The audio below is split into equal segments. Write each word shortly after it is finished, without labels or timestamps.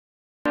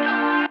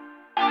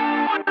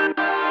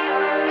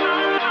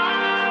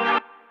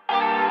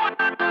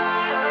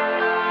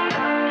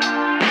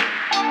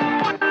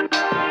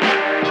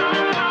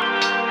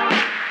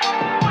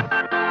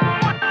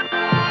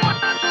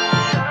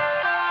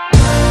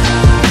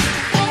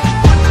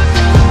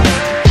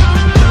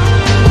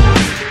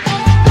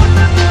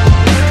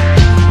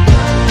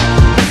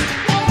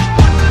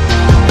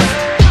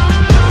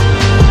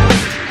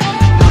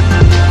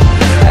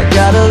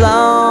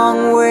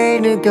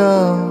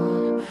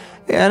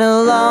and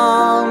a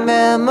long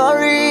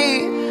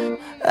memory.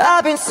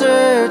 I've been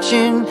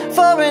searching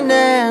for an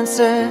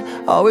answer,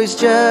 always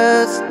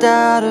just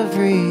out of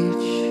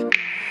reach.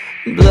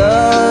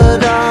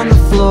 Blood on the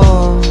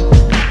floor,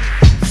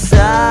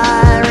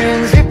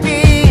 sirens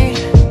repeat.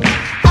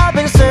 I've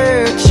been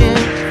searching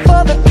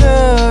for the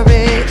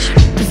courage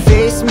to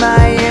face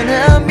my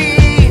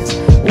enemies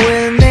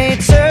when they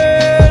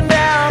turn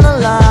down the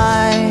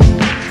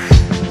lights.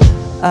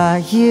 I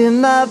hear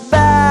my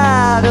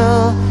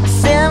battle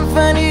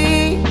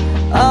symphony,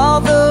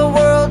 all the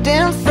world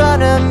in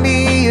front of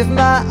me. If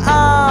my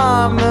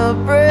armor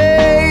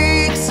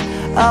breaks,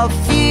 I'll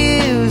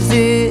fuse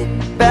it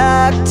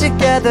back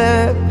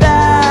together.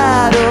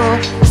 Battle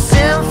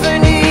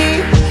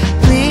symphony,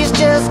 please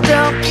just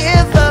don't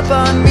give up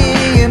on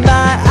me. And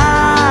my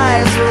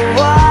eyes are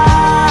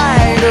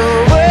wide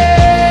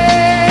awake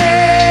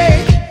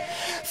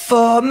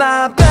for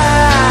my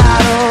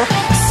battle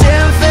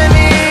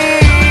symphony,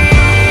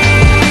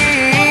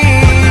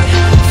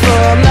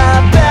 for my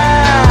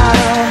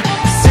battle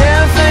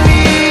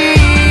symphony.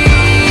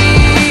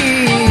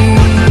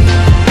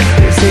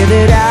 They say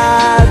that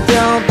I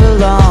don't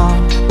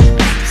belong,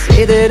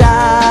 say that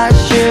I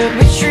should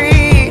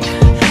retreat,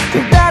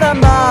 that I'm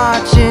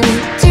marching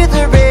to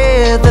the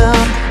rhythm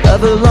of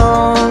a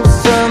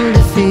lonesome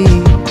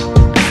defeat.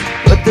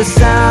 But the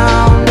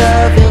sound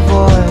of your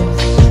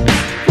voice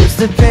puts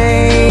the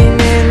pain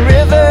in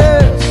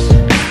reverse.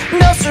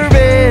 No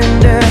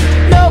surrender,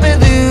 no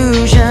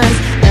illusions,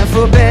 and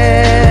for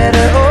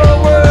better or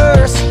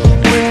worse,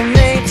 when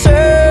they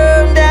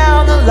turn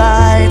down the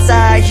lights,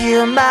 I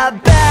hear my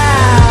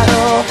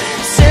battle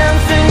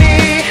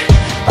symphony,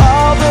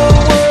 all the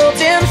world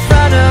in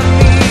front of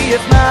me.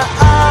 If my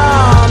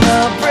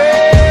armor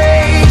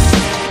breaks,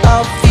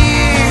 I'll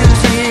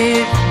fuse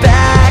it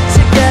back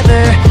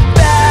together.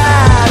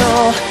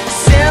 Battle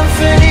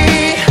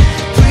symphony,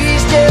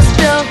 please just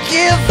don't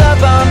give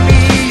up on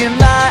me. And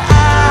my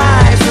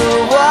eyes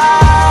are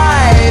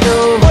wide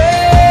awake.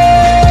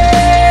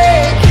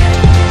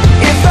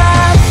 If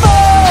I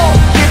fall,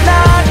 get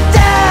knocked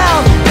down,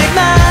 pick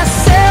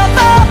myself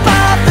up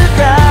off the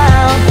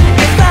ground.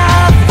 If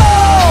I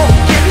fall,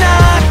 get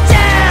knocked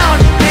down,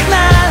 pick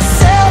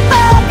myself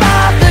up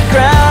off the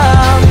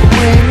ground.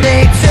 When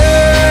they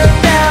turn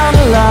down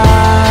the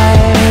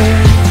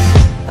lights,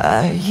 I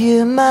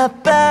hear my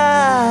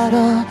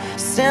battle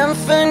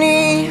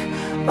symphony,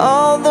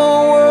 all the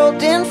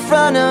world in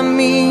front of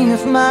me.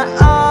 If my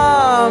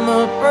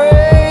armor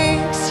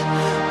breaks,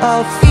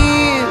 I'll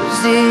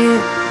fuse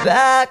it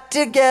back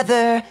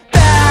together.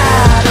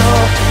 Battle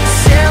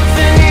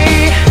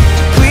symphony,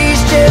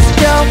 please just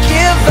don't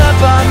give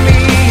up on me.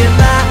 And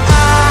my